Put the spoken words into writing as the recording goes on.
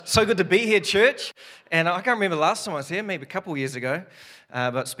So good to be here, church. And I can't remember the last time I was here, maybe a couple of years ago,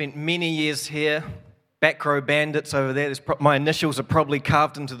 but spent many years here. Back row bandits over there. My initials are probably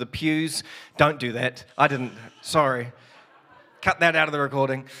carved into the pews. Don't do that. I didn't. Sorry. Cut that out of the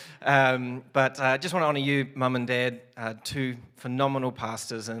recording. But I just want to honour you, Mum and Dad, two phenomenal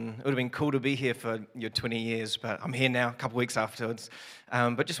pastors. And it would have been cool to be here for your 20 years, but I'm here now, a couple of weeks afterwards.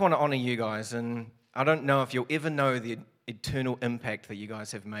 But just want to honour you guys. And I don't know if you'll ever know the eternal impact that you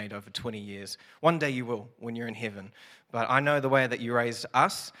guys have made over 20 years. One day you will, when you're in heaven. But I know the way that you raised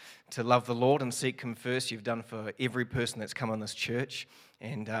us to love the Lord and seek Him first, you've done for every person that's come on this church.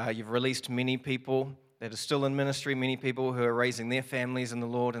 And you've released many people that are still in ministry, many people who are raising their families in the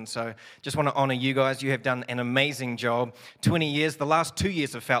Lord. And so just want to honor you guys. You have done an amazing job. 20 years, the last 2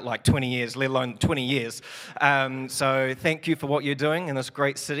 years have felt like 20 years, let alone 20 years. So thank you for what you're doing in this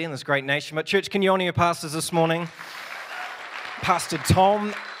great city, in this great nation. But church, can you honor your pastors this morning? Pastor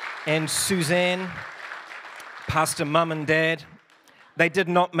Tom and Suzanne, Pastor Mum and Dad. They did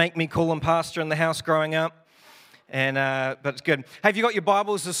not make me call them pastor in the house growing up, but it's good. Hey, have you got your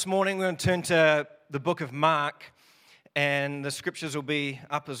Bibles this morning? We're going to turn to the book of Mark, and the scriptures will be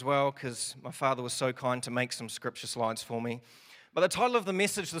up as well because my father was so kind to make some scripture slides for me. But the title of the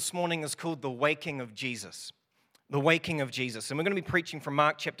message this morning is called The Waking of Jesus. The Waking of Jesus. And we're going to be preaching from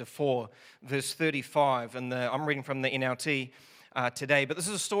Mark chapter 4, verse 35. And I'm reading from the NLT today. But this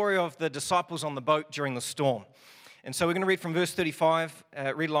is a story of the disciples on the boat during the storm. And so we're going to read from verse 35.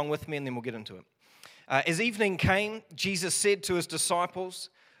 Read along with me and then we'll get into it. As evening came, Jesus said to his disciples,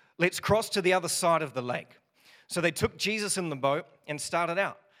 "Let's cross to the other side of the lake." So they took Jesus in the boat and started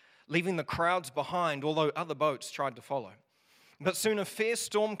out, leaving the crowds behind, although other boats tried to follow. But soon a fierce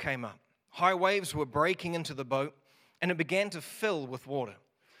storm came up. High waves were breaking into the boat, and it began to fill with water.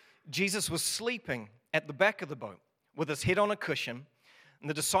 Jesus was sleeping at the back of the boat with his head on a cushion, and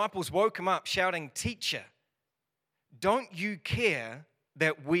the disciples woke him up shouting, "Teacher, don't you care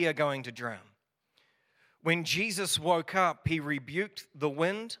that we are going to drown?" When Jesus woke up, he rebuked the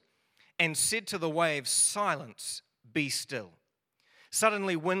wind and said to the waves, "Silence, be still."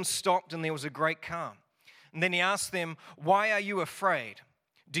 Suddenly wind stopped and there was a great calm. And then he asked them, "Why are you afraid?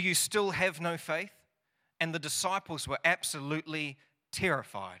 Do you still have no faith?" And the disciples were absolutely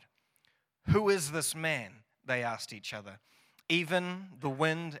terrified. "Who is this man?" they asked each other. "Even the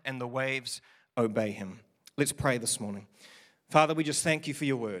wind and the waves obey him." Let's pray this morning. Father, we just thank you for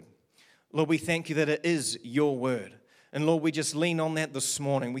your word. Lord, we thank you that it is your word. And Lord, we just lean on that this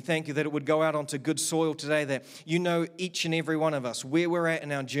morning. We thank you that it would go out onto good soil today, that you know each and every one of us, where we're at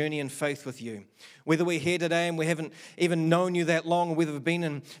in our journey in faith with you. Whether we're here today and we haven't even known you that long, or whether we've been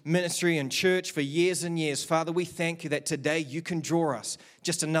in ministry and church for years and years, Father, we thank you that today you can draw us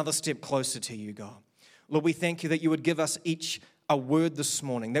just another step closer to you, God. Lord, we thank you that you would give us each a word this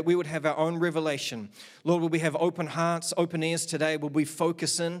morning, that we would have our own revelation. Lord, will we have open hearts, open ears today? Will we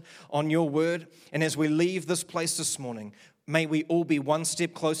focus in on your word? And as we leave this place this morning, may we all be one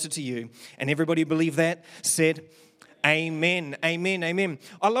step closer to you. And everybody believe that said, amen, amen, amen.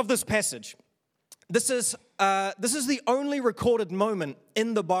 I love this passage. This is the only recorded moment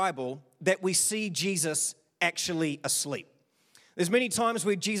in the Bible that we see Jesus actually asleep. There's many times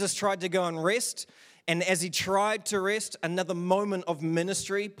where Jesus tried to go and rest, and as he tried to rest, another moment of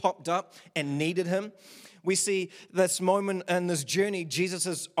ministry popped up and needed him. We see this moment in this journey, Jesus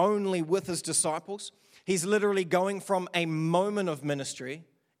is only with his disciples. He's literally going from a moment of ministry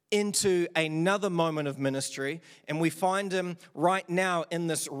into another moment of ministry. And we find him right now in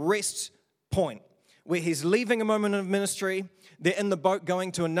this rest point where he's leaving a moment of ministry. They're in the boat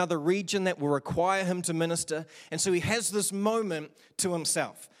going to another region that will require him to minister. And so he has this moment to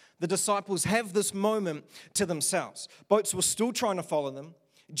himself. The disciples have this moment to themselves. Boats were still trying to follow them.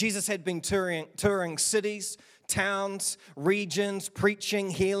 Jesus had been touring cities, towns, regions,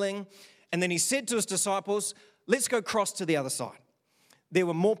 preaching, healing. And then he said to his disciples, "Let's go cross to the other side." There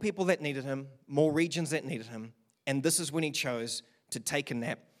were more people that needed him, more regions that needed him. And this is when he chose to take a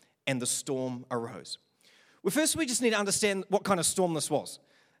nap, and the storm arose. Well, first we just need to understand what kind of storm this was.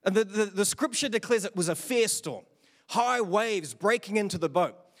 The scripture declares it was a fierce storm. High waves breaking into the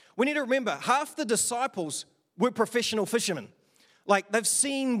boat. We need to remember, half the disciples were professional fishermen. Like, they've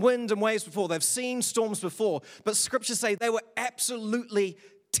seen wind and waves before. They've seen storms before. But scriptures say they were absolutely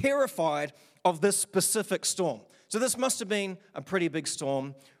terrified of this specific storm. So this must have been a pretty big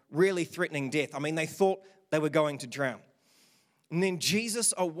storm, really threatening death. I mean, they thought they were going to drown. And then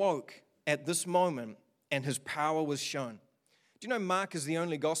Jesus awoke at this moment, and his power was shown. Do you know Mark is the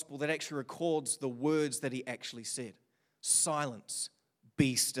only gospel that actually records the words that he actually said? Silence.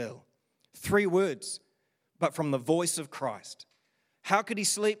 Be still. 3 words, but from the voice of Christ. How could he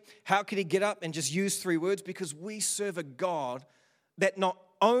sleep? How could he get up and just use 3 words? Because we serve a God that not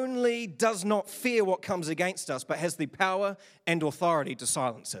only does not fear what comes against us, but has the power and authority to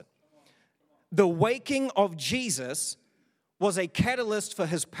silence it. The waking of Jesus was a catalyst for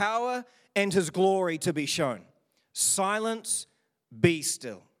his power and his glory to be shown. Silence, be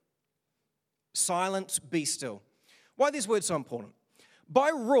still. Silence, be still. Why are these words so important? By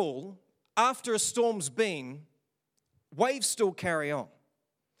rule, after a storm's been, waves still carry on.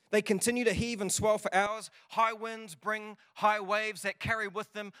 They continue to heave and swell for hours. High winds bring high waves that carry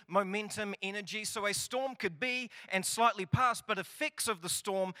with them momentum, energy. So a storm could be and slightly pass, but effects of the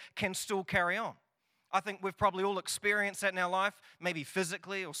storm can still carry on. I think we've probably all experienced that in our life, maybe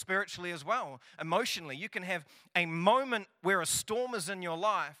physically or spiritually as well, emotionally. You can have a moment where a storm is in your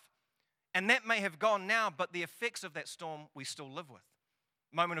life, and that may have gone now, but the effects of that storm we still live with.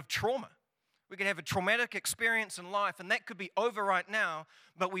 Moment of trauma. We could have a traumatic experience in life, and that could be over right now,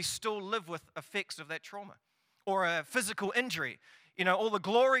 but we still live with effects of that trauma. Or a physical injury. You know, all the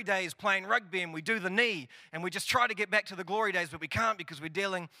glory days playing rugby, and we do the knee, and we just try to get back to the glory days, but we can't because we're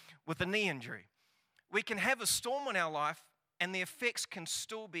dealing with a knee injury. We can have a storm in our life, and the effects can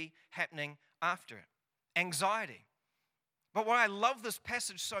still be happening after it. Anxiety. But why I love this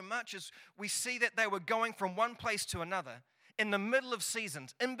passage so much is we see that they were going from one place to another. In the middle of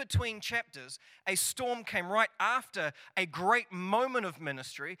seasons, in between chapters, a storm came right after a great moment of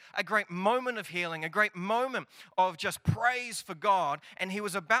ministry, a great moment of healing, a great moment of just praise for God, and he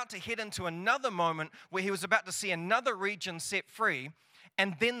was about to head into another moment where he was about to see another region set free,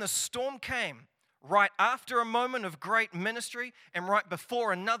 and then the storm came right after a moment of great ministry and right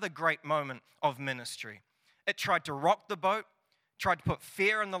before another great moment of ministry. It tried to rock the boat, tried to put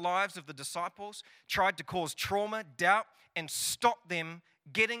fear in the lives of the disciples, tried to cause trauma, doubt, and stop them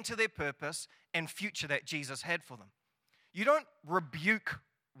getting to their purpose and future that Jesus had for them. You don't rebuke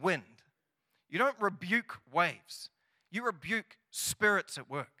wind. You don't rebuke waves. You rebuke spirits at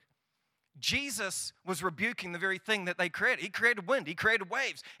work. Jesus was rebuking the very thing that they created. He created wind, he created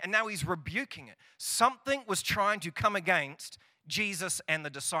waves, and now he's rebuking it. Something was trying to come against Jesus and the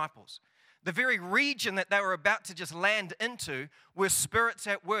disciples. The very region that they were about to just land into were spirits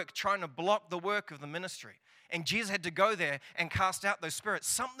at work trying to block the work of the ministry. And Jesus had to go there and cast out those spirits.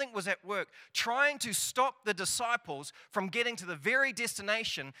 Something was at work trying to stop the disciples from getting to the very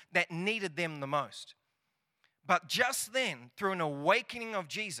destination that needed them the most. But just then, through an awakening of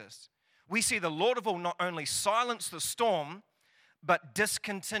Jesus, we see the Lord of all not only silence the storm, but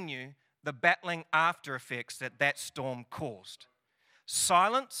discontinue the battling after effects that storm caused.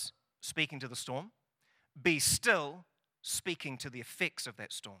 Silence, speaking to the storm. Be still, speaking to the effects of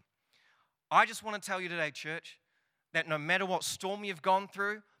that storm. I just want to tell you today, church, that no matter what storm you've gone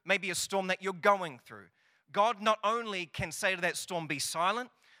through, maybe a storm that you're going through, God not only can say to that storm, be silent,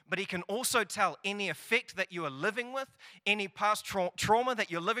 but he can also tell any effect that you are living with, any past trauma that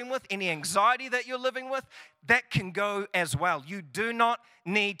you're living with, any anxiety that you're living with, that can go as well. You do not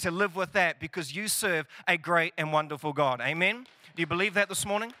need to live with that because you serve a great and wonderful God. Amen? Do you believe that this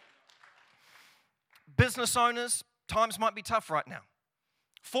morning? Business owners, times might be tough right now.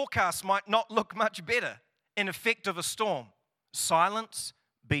 Forecasts might not look much better in effect of a storm. Silence,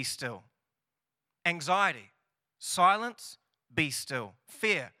 be still. Anxiety, silence, be still.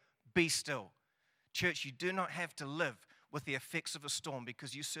 Fear, be still. Church, you do not have to live with the effects of a storm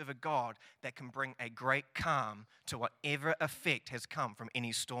because you serve a God that can bring a great calm to whatever effect has come from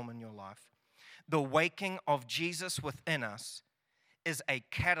any storm in your life. The waking of Jesus within us is a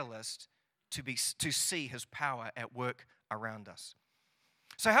catalyst to see his power at work around us.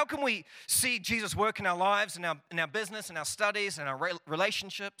 So how can we see Jesus work in our lives, in our business, in our studies, in our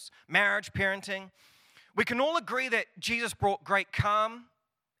relationships, marriage, parenting? We can all agree that Jesus brought great calm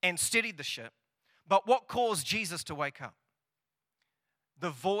and steadied the ship, but what caused Jesus to wake up? The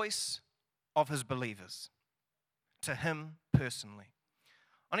voice of his believers, to him personally.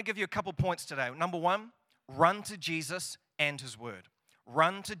 I'm going to give you a couple points today. Number one, run to Jesus and his word.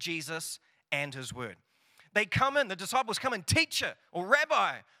 Run to Jesus and his word. They come in, the disciples come in, teacher or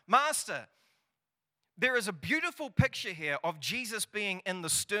rabbi, master. There is a beautiful picture here of Jesus being in the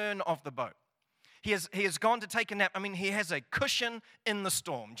stern of the boat. He has gone to take a nap. I mean, he has a cushion in the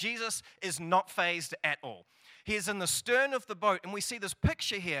storm. Jesus is not fazed at all. He is in the stern of the boat, and we see this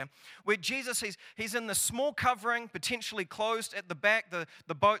picture here where Jesus, he's in the small covering, potentially closed at the back.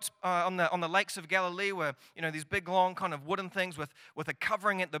 The boats on the lakes of Galilee were, these big, long kind of wooden things with a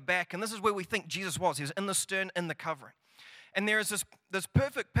covering at the back. And this is where we think Jesus was. He was in the stern, in the covering. And there is this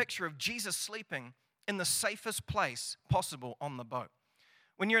perfect picture of Jesus sleeping in the safest place possible on the boat.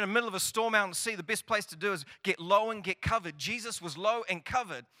 When you're in the middle of a storm out in the sea, the best place to do is get low and get covered. Jesus was low and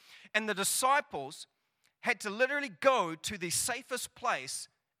covered. And the disciples had to literally go to the safest place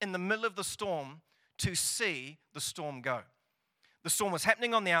in the middle of the storm to see the storm go. The storm was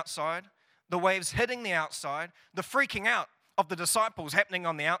happening on the outside, the waves hitting the outside, the freaking out of the disciples happening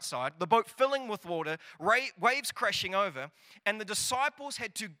on the outside, the boat filling with water, waves crashing over, and the disciples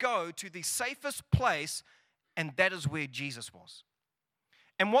had to go to the safest place, and that is where Jesus was.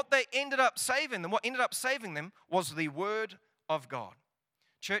 And what ended up saving them was the Word of God.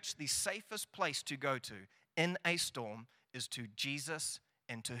 Church, the safest place to go to in a storm is to Jesus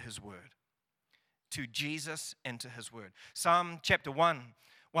and to His Word. To Jesus and to His Word. Psalm chapter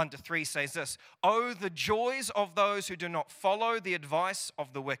 1:1-3 says this, "Oh, the joys of those who do not follow the advice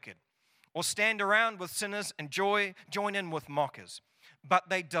of the wicked, or stand around with sinners and join in with mockers. But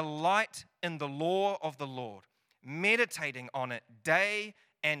they delight in the law of the Lord, meditating on it day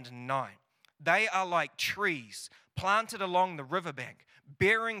and night. They are like trees planted along the riverbank,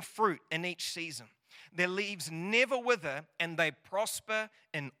 bearing fruit in each season. Their leaves never wither, and they prosper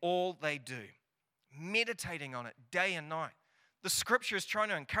in all they do." Meditating on it day and night. The scripture is trying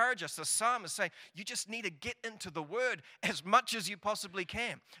to encourage us. The psalm is saying, you just need to get into the word as much as you possibly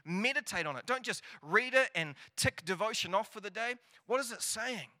can. Meditate on it. Don't just read it and tick devotion off for the day. What is it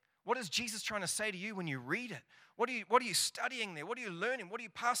saying? What is Jesus trying to say to you when you read it? What are you studying there? What are you learning? What are you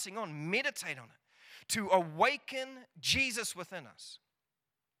passing on? Meditate on it to awaken Jesus within us.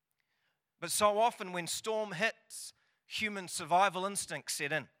 But so often when storm hits, human survival instincts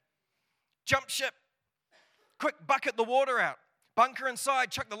set in. Jump ship. Quick, bucket the water out. Bunker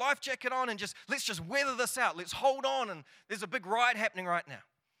inside, chuck the life jacket on, and let's just weather this out. Let's hold on, and there's a big ride happening right now.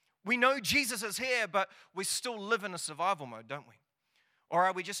 We know Jesus is here, but we still live in a survival mode, don't we? Or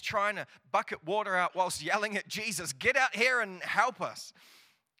are we just trying to bucket water out whilst yelling at Jesus, "Get out here and help us.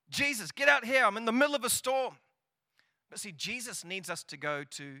 Jesus, get out here. I'm in the middle of a storm." But see, Jesus needs us to go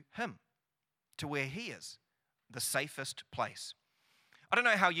to Him, to where He is, the safest place. I don't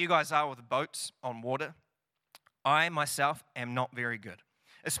know how you guys are with boats on water. I, myself, am not very good,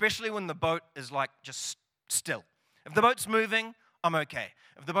 especially when the boat is like just still. If the boat's moving, I'm okay.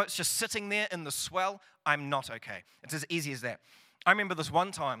 If the boat's just sitting there in the swell, I'm not okay. It's as easy as that. I remember this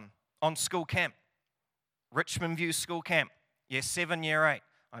one time on school camp, Richmond View School Camp, year 7, year 8.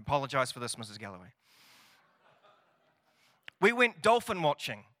 I apologize for this, Mrs. Galloway. We went dolphin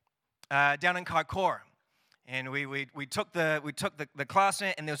watching down in Kaikoura. And we took the class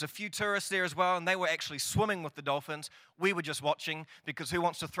in, and there was a few tourists there as well, and they were actually swimming with the dolphins. We were just watching, because who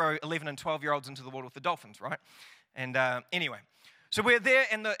wants to throw 11 and 12-year-olds into the water with the dolphins, right? And anyway, so we're there,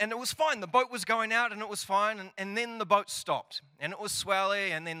 and it was fine. The boat was going out, and it was fine, and then the boat stopped, and it was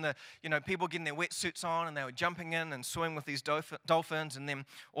swelly, and then people getting their wetsuits on, and they were jumping in and swimming with these dolphins, and then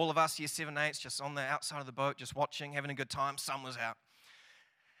all of us, year 7, 8s, just on the outside of the boat, just watching, having a good time. Sun was out.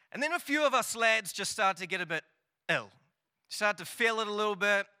 And then a few of us lads just started to get a bit ill. Started to feel it a little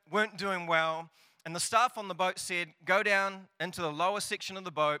bit, weren't doing well. And the staff on the boat said, go down into the lower section of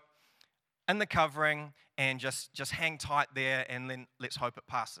the boat in the covering and just hang tight there, and then let's hope it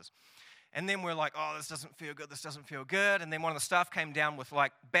passes. And then we're like, oh, this doesn't feel good. And then one of the staff came down with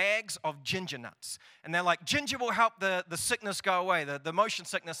like bags of ginger nuts. And they're like, ginger will help the sickness go away, the motion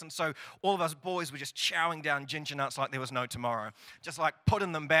sickness. And so all of us boys were just chowing down ginger nuts like there was no tomorrow, just like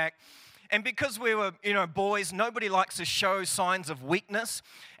putting them back. And because we were, boys, nobody likes to show signs of weakness.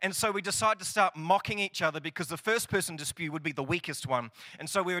 And so we decided to start mocking each other, because the first person to spew would be the weakest one. And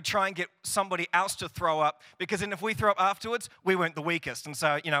so we would try and get somebody else to throw up, because then if we threw up afterwards, we weren't the weakest. And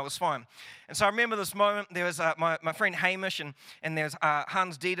so, it was fine. And so I remember this moment. There was my friend Hamish, and there's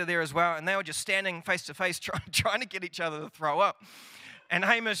Hans Dieter there as well. And they were just standing face to face trying to get each other to throw up. And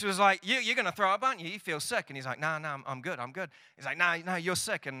Hamish was like, you're going to throw up, aren't you? You feel sick. And he's like, no, I'm good. He's like, no, you're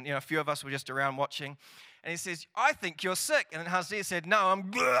sick. And, a few of us were just around watching. And he says, I think you're sick. And then Hazir said, no, I'm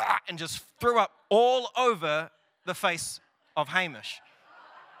good. And just threw up all over the face of Hamish.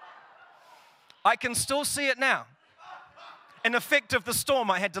 I can still see it now. An effect of the storm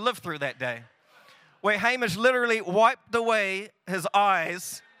I had to live through that day, where Hamish literally wiped away his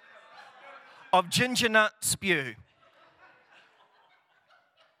eyes of ginger nut spew.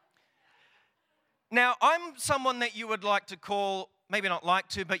 Now, I'm someone that you would like to call, maybe not like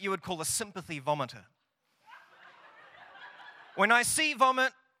to, but you would call a sympathy vomiter. When I see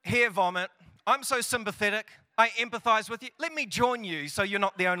vomit, hear vomit, I'm so sympathetic, I empathize with you. Let me join you so you're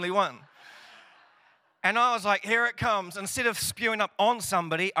not the only one. And I was like, here it comes. Instead of spewing up on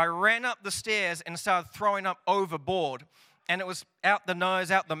somebody, I ran up the stairs and started throwing up overboard. And it was out the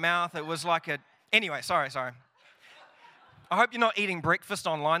nose, out the mouth. It was like anyway, sorry. I hope you're not eating breakfast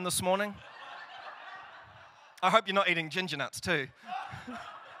online this morning. I hope you're not eating ginger nuts too.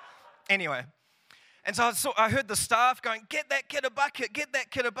 Anyway, and so I heard the staff going, get that kid a bucket, get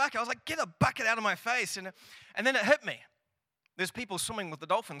that kid a bucket. I was like, get a bucket out of my face. And then it hit me. There's people swimming with the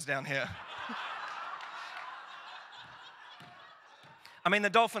dolphins down here. I mean, the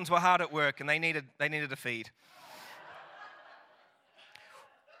dolphins were hard at work and they needed a feed.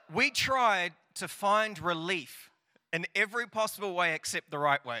 We tried to find relief in every possible way except the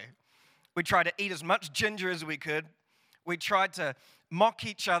right way. We tried to eat as much ginger as we could. We tried to mock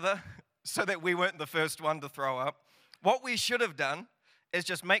each other so that we weren't the first one to throw up. What we should have done is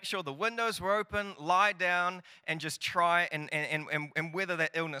just make sure the windows were open, lie down, and just try and weather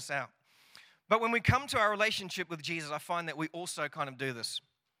that illness out. But when we come to our relationship with Jesus, I find that we also kind of do this.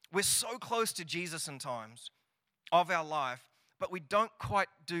 We're so close to Jesus in times of our life, but we don't quite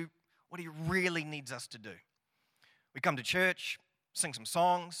do what he really needs us to do. We come to church, sing some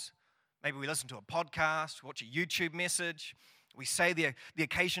songs, maybe we listen to a podcast, watch a YouTube message, we say the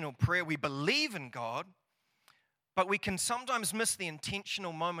occasional prayer, we believe in God, but we can sometimes miss the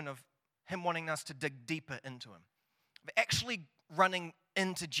intentional moment of him wanting us to dig deeper into him. Actually running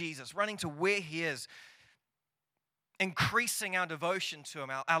into Jesus, running to where he is, increasing our devotion to him,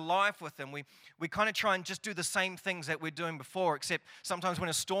 our life with him. We kind of try and just do the same things that we're doing before, except sometimes when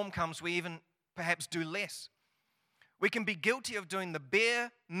a storm comes, we even perhaps do less. We can be guilty of doing the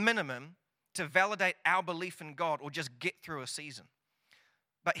bare minimum to validate our belief in God or just get through a season.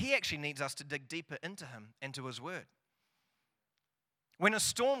 But he actually needs us to dig deeper into him and to his word. When a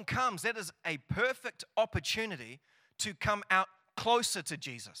storm comes, that is a perfect opportunity to come out closer to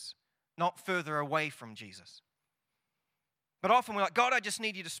Jesus, not further away from Jesus. But often we're like, God, I just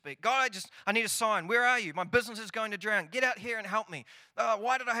need you to speak. God, I need a sign. Where are you? My business is going to drown. Get out here and help me.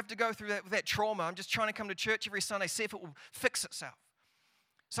 Why did I have to go through that trauma? I'm just trying to come to church every Sunday, see if it will fix itself.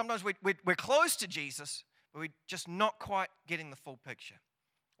 Sometimes we're close to Jesus, but we're just not quite getting the full picture.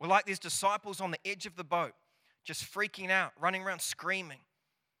 We're like these disciples on the edge of the boat, just freaking out, running around screaming.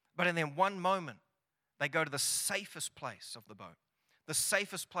 But in then one moment, they go to the safest place of the boat. The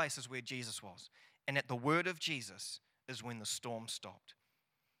safest place is where Jesus was. And at the word of Jesus is when the storm stopped.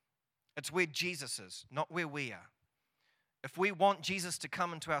 It's where Jesus is, not where we are. If we want Jesus to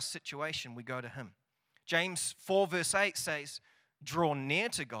come into our situation, we go to him. James 4 verse 8 says, draw near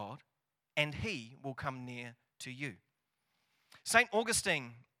to God and he will come near to you. St.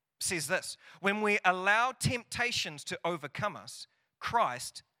 Augustine says this, when we allow temptations to overcome us,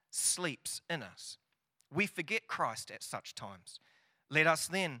 Christ sleeps in us. We forget Christ at such times. Let us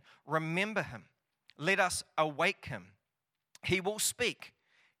then remember him. Let us awake him. He will speak.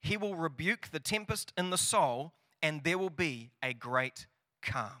 He will rebuke the tempest in the soul, and there will be a great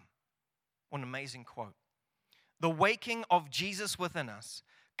calm. What an amazing quote. The waking of Jesus within us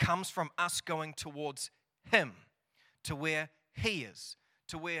comes from us going towards him, to where he is,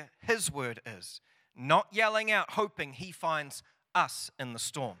 to where his word is, not yelling out, hoping he finds us in the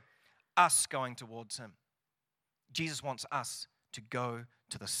storm, us going towards him. Jesus wants us to go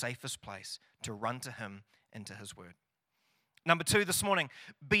to the safest place, to run to him and to his word. Number 2 this morning,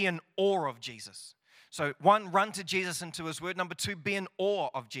 be in awe of Jesus. So 1, run to Jesus and to his word. Number 2, be in awe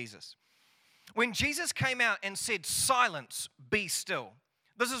of Jesus. When Jesus came out and said, silence, be still,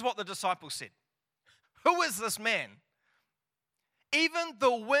 this is what the disciples said. Who is this man? Even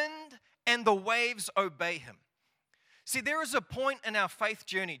the wind and the waves obey him. See, there is a point in our faith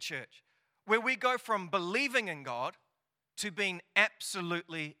journey, church, where we go from believing in God to being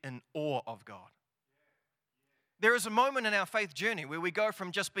absolutely in awe of God. There is a moment in our faith journey where we go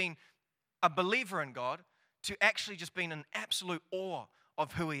from just being a believer in God to actually just being in absolute awe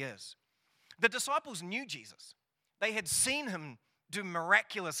of who he is. The disciples knew Jesus. They had seen him do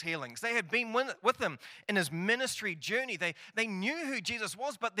miraculous healings. They had been with him in his ministry journey. They knew who Jesus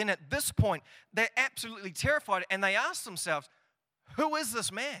was, but then at this point, they're absolutely terrified and they ask themselves, who is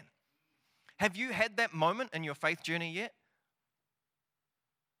this man? Have you had that moment in your faith journey yet?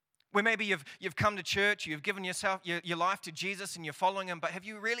 Where maybe you've come to church, you've given your life to Jesus and you're following him, but have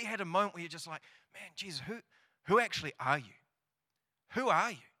you really had a moment where you're just like, man, Jesus, who actually are you? Who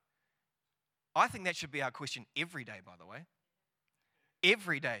are you? I think that should be our question every day, by the way.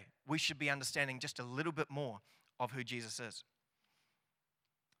 Every day, we should be understanding just a little bit more of who Jesus is.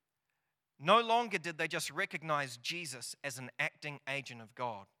 No longer did they just recognize Jesus as an acting agent of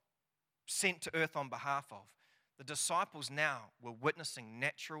God, sent to earth on behalf of. The disciples now were witnessing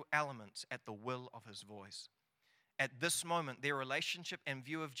natural elements at the will of his voice. At this moment, their relationship and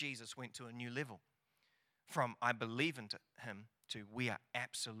view of Jesus went to a new level. From I believe in him to we are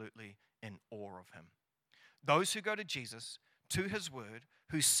absolutely in awe of him. Those who go to Jesus, to his word,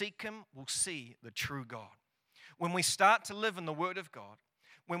 who seek him will see the true God. When we start to live in the word of God,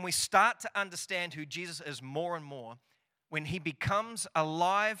 when we start to understand who Jesus is more and more, when he becomes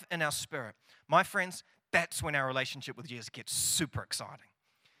alive in our spirit, my friends, that's when our relationship with Jesus gets super exciting.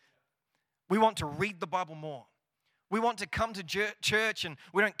 We want to read the Bible more. We want to come to church and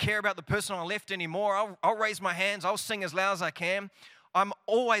we don't care about the person on our left anymore. I'll raise my hands. I'll sing as loud as I can. I'm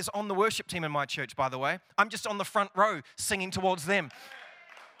always on the worship team in my church, by the way. I'm just on the front row singing towards them.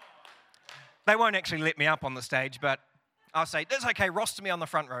 They won't actually let me up on the stage, but I'll say, it's okay, roster me on the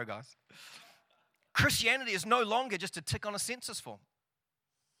front row, guys. Christianity is no longer just a tick on a census form.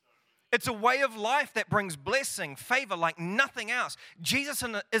 It's a way of life that brings blessing, favor like nothing else. Jesus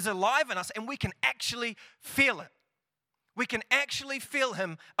is alive in us and we can actually feel it. We can actually feel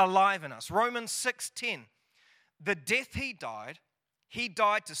him alive in us. Romans 6:10, the death he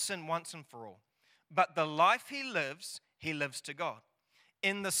died to sin once and for all. But the life he lives to God.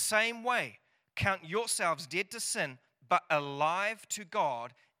 In the same way, count yourselves dead to sin, but alive to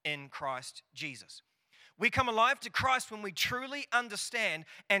God in Christ Jesus. We come alive to Christ when we truly understand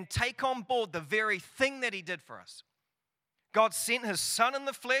and take on board the very thing that he did for us. God sent his Son in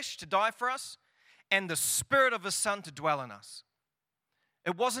the flesh to die for us and the Spirit of his Son to dwell in us.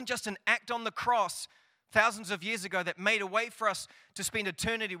 It wasn't just an act on the cross thousands of years ago that made a way for us to spend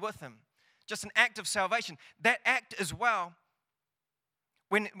eternity with him. Just an act of salvation. That act as well,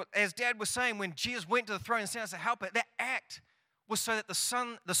 when, as Dad was saying, when Jesus went to the throne and sent us a helper, that act was so that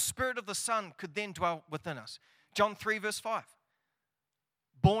the Spirit of the Son could then dwell within us. John 3 verse 5.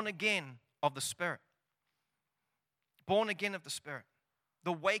 Born again of the Spirit. Born again of the Spirit.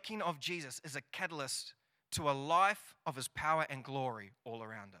 The waking of Jesus is a catalyst to a life of his power and glory all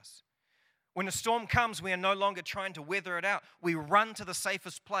around us. When a storm comes, we are no longer trying to weather it out. We run to the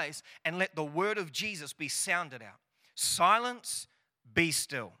safest place and let the word of Jesus be sounded out. Silence, be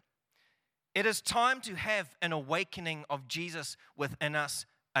still. It is time to have an awakening of Jesus within us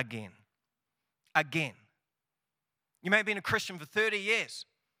again. Again. You may have been a Christian for 30 years.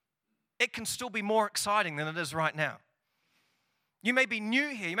 It can still be more exciting than it is right now. You may be new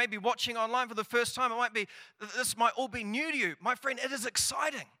here. You may be watching online for the first time. This might all be new to you. My friend, it is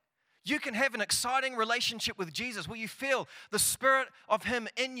exciting. You can have an exciting relationship with Jesus where you feel the Spirit of him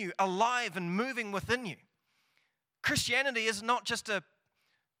in you, alive and moving within you. Christianity is not just a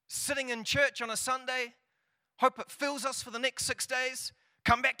sitting in church on a Sunday, hope it fills us for the next 6 days,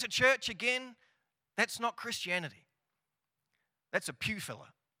 come back to church again. That's not Christianity. That's a pew filler.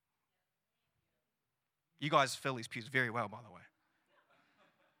 You guys fill these pews very well, by the way.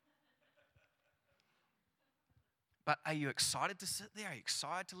 But are you excited to sit there? Are you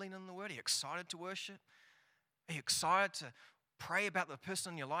excited to lean in the Word? Are you excited to worship? Are you excited to pray about the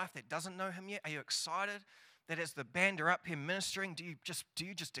person in your life that doesn't know him yet? Are you excited that as the band are up here ministering, do you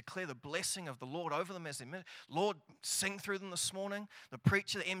just declare the blessing of the Lord over them as they minister? Lord, sing through them this morning. The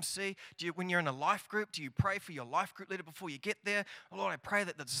preacher, the MC, when you're in a life group, do you pray for your life group leader before you get there? Oh, Lord, I pray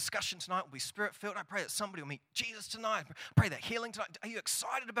that the discussion tonight will be Spirit-filled. I pray that somebody will meet Jesus tonight. I pray that healing tonight. Are you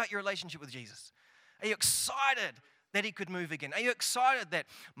excited about your relationship with Jesus? Are you excited that he could move again? Are you excited that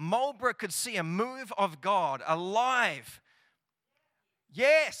Marlborough could see a move of God alive?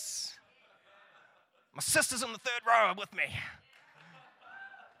 Yes. My sister's in the third row with me.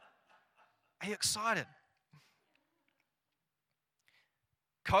 Are you excited?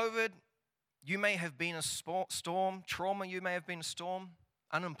 COVID, you may have been a storm. Trauma, you may have been a storm.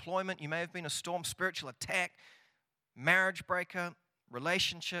 Unemployment, you may have been a storm. Spiritual attack, marriage breakup,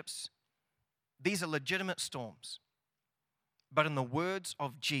 relationships. These are legitimate storms. But in the words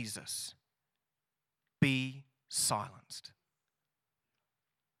of Jesus, be silenced.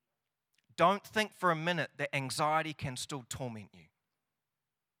 Don't think for a minute that anxiety can still torment you.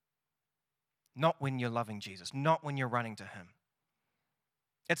 Not when you're loving Jesus, not when you're running to him.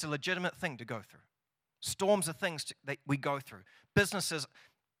 It's a legitimate thing to go through. Storms are things that we go through. Businesses,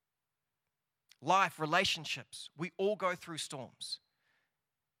 life, relationships, we all go through storms.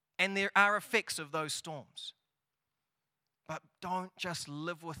 And there are effects of those storms. But don't just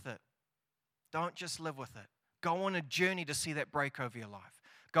live with it. Don't just live with it. Go on a journey to see that break over your life.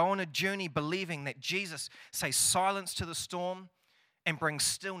 Go on a journey believing that Jesus says silence to the storm and brings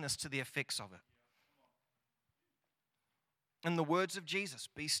stillness to the effects of it. In the words of Jesus,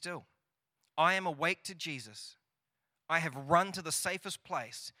 be still. I am awake to Jesus. I have run to the safest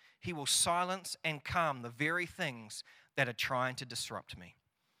place. He will silence and calm the very things that are trying to disrupt me.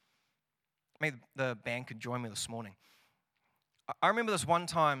 Maybe the band could join me this morning. I remember this one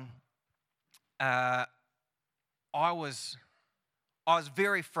time, I was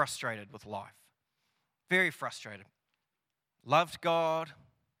very frustrated with life. Very frustrated. Loved God,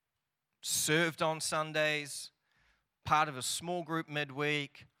 served on Sundays, part of a small group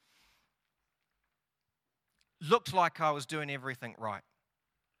midweek. Looked like I was doing everything right.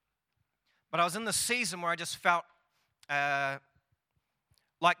 But I was in the season where I just felt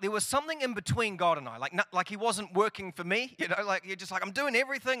like there was something in between God and I, like He wasn't working for me, like you're just like, I'm doing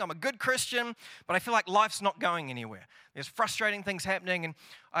everything, I'm a good Christian, but I feel like life's not going anywhere. There's frustrating things happening, and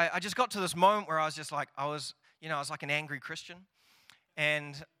I just got to this moment where I was just like, I was like an angry Christian,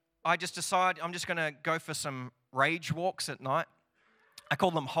 and I just decided I'm just going to go for some rage walks at night. I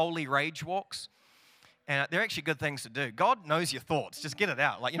call them holy rage walks, and they're actually good things to do. God knows your thoughts, just get it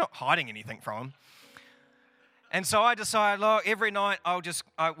out, like you're not hiding anything from Him. And so I decided, look, every night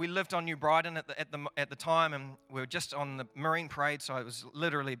we lived on New Brighton at the time, and we were just on the Marine Parade, so it was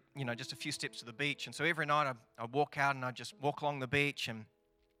literally, just a few steps to the beach. And so every night I'd walk out and I'd just walk along the beach, and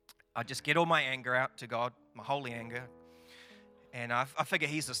I'd just get all my anger out to God, my holy anger. And I figure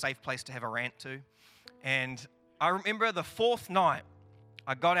He's a safe place to have a rant to. And I remember the fourth night,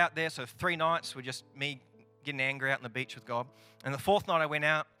 I got out there, so 3 nights were just me getting angry out on the beach with God. And the fourth night I went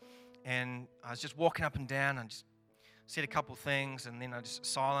out, and I was just walking up and down and just said a couple things, and then I just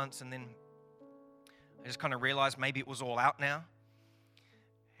silence, and then I just kind of realized maybe it was all out now.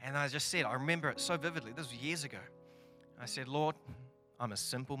 And I just said, I remember it so vividly, this was years ago. I said, Lord, I'm a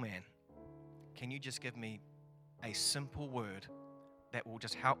simple man. Can you just give me a simple word that will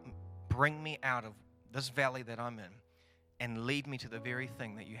just help bring me out of this valley that I'm in and lead me to the very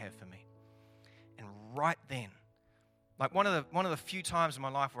thing that you have for me? And right then, like one of the few times in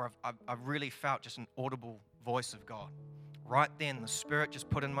my life where I've really felt just an audible voice of God. Right then, the Spirit just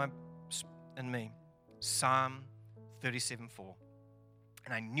put in me Psalm 37:4,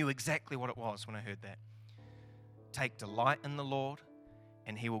 and I knew exactly what it was when I heard that. Take delight in the Lord,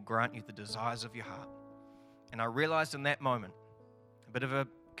 and He will grant you the desires of your heart. And I realized in that moment, a bit of a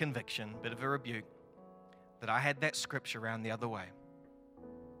conviction, a bit of a rebuke, that I had that scripture around the other way.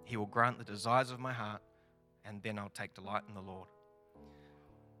 He will grant the desires of my heart, and then I'll take delight in the Lord.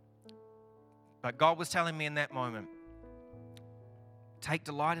 But God was telling me in that moment, take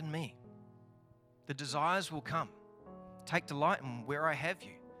delight in me. The desires will come. Take delight in where I have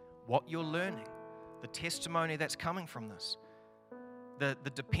you, what you're learning, the testimony that's coming from this, the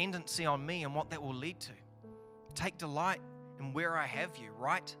dependency on me and what that will lead to. Take delight in where I have you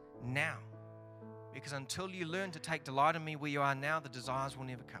right now. Because until you learn to take delight in me where you are now, the desires will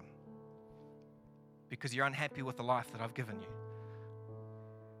never come. Because you're unhappy with the life that I've given you.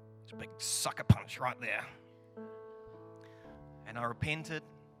 It's a big sucker punch right there. And I repented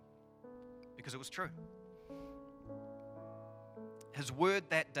because it was true. His word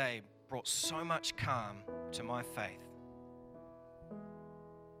that day brought so much calm to my faith.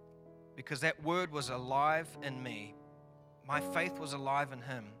 Because that word was alive in me. My faith was alive in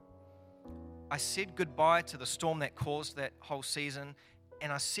Him. I said goodbye to the storm that caused that whole season,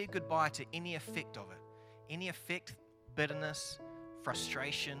 and I said goodbye to any effect of it. Any effect, bitterness,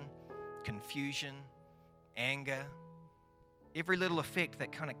 frustration, confusion, anger, every little effect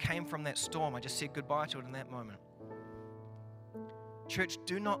that kind of came from that storm, I just said goodbye to it in that moment. Church,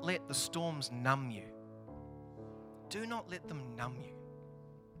 do not let the storms numb you. Do not let them numb you.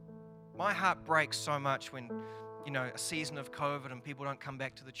 My heart breaks so much when, a season of COVID and people don't come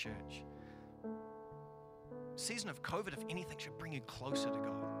back to the church. Season of COVID, if anything, should bring you closer to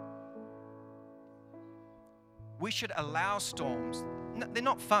God. We should allow storms. They're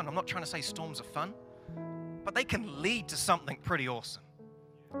not fun. I'm not trying to say storms are fun, but they can lead to something pretty awesome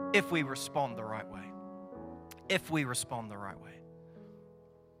if we respond the right way. If we respond the right way.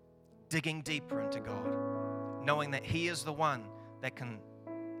 Digging deeper into God, knowing that He is the one that can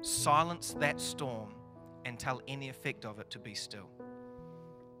silence that storm and tell any effect of it to be still.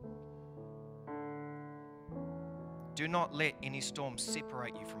 Do not let any storm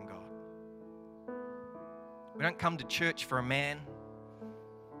separate you from God. We don't come to church for a man.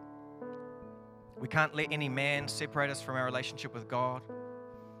 We can't let any man separate us from our relationship with God.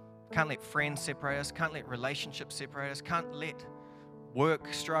 Can't let friends separate us. Can't let relationships separate us. Can't let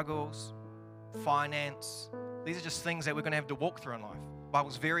work struggles, finance. These are just things that we're going to have to walk through in life. The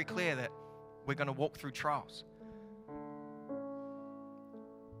Bible's very clear that we're going to walk through trials.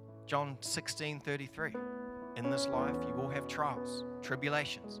 John 16:33. In this life you will have trials,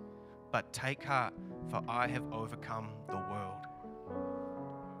 tribulations, but take heart, for I have overcome the world.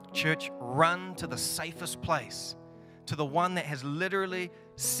 Church, run to the safest place, to the one that has literally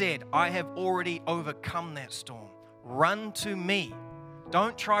said, I have already overcome that storm. Run to me.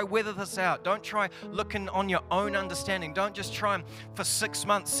 Don't try weather this out. Don't try looking on your own understanding. Don't just try and for 6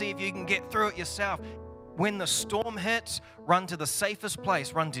 months see if you can get through it yourself. When the storm hits, run to the safest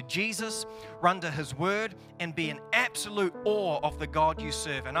place. Run to Jesus, run to His Word, and be in absolute awe of the God you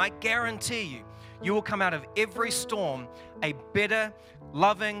serve. And I guarantee you, you will come out of every storm a better,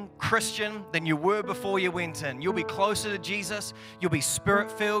 loving Christian than you were before you went in. You'll be closer to Jesus. You'll be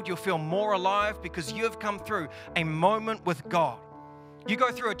Spirit-filled. You'll feel more alive because you have come through a moment with God. You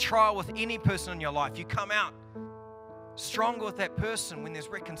go through a trial with any person in your life, you come out stronger with that person when there's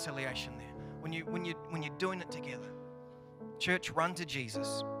reconciliation there. When you're doing it together. Church, run to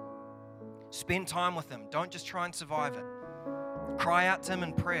Jesus. Spend time with Him. Don't just try and survive it. Cry out to Him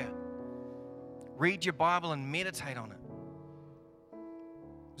in prayer. Read your Bible and meditate on it.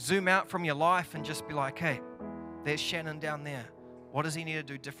 Zoom out from your life and just be like, hey, there's Shannon down there. What does he need to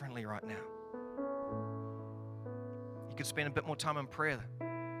do differently right now? You could spend a bit more time in prayer.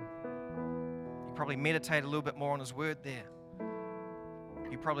 You probably meditate a little bit more on His Word there.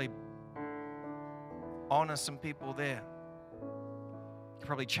 You probably honor some people there. You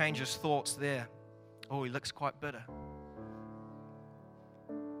probably change his thoughts there. Oh, he looks quite bitter.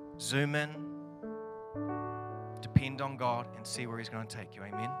 Zoom in, depend on God, and see where He's going to take you.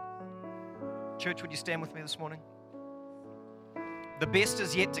 Amen. Church, would you stand with me this morning? The best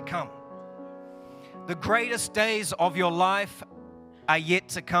is yet to come. The greatest days of your life are yet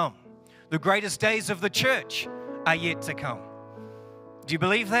to come. The greatest days of the church are yet to come. Do you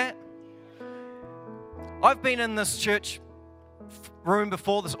believe that? I've been in this church room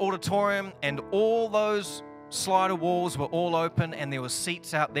before, this auditorium, and all those slider walls were all open and there were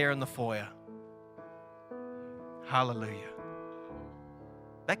seats out there in the foyer. Hallelujah.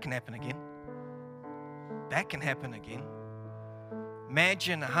 That can happen again. That can happen again.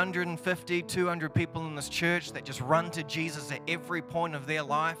 Imagine 150, 200 people in this church that just run to Jesus at every point of their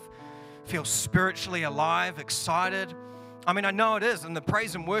life, feel spiritually alive, excited. I mean, I know it is. In the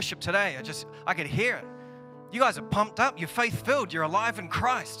praise and worship today, I could hear it. You guys are pumped up. You're faith-filled. You're alive in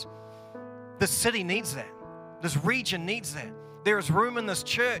Christ. This city needs that. This region needs that. There is room in this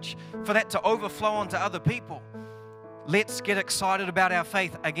church for that to overflow onto other people. Let's get excited about our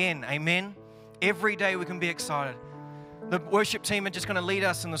faith again. Amen. Every day we can be excited. The worship team are just going to lead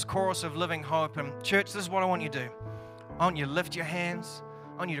us in this chorus of living hope. And church, this is what I want you to do. I want you to lift your hands.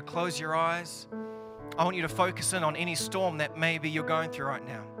 I want you to close your eyes. I want you to focus in on any storm that maybe you're going through right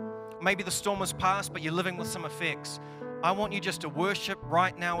now. Maybe the storm was past, but you're living with some effects. I want you just to worship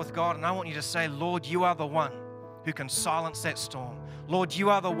right now with God, and I want you to say, Lord, you are the one who can silence that storm. Lord, you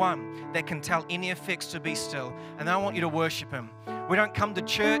are the one that can tell any effects to be still, and I want you to worship Him. We don't come to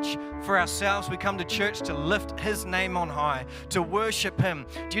church for ourselves. We come to church to lift His name on high, to worship Him.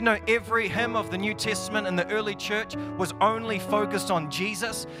 Do you know every hymn of the New Testament in the early church was only focused on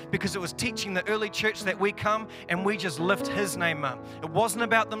Jesus because it was teaching the early church that we come and we just lift His name up. It wasn't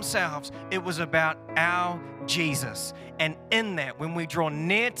about themselves. It was about our Jesus. And in that, when we draw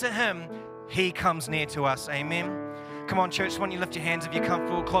near to Him, He comes near to us. Amen. Come on, church, why don't you lift your hands if you're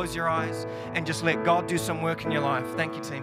comfortable, close your eyes, and just let God do some work in your life. Thank you, team.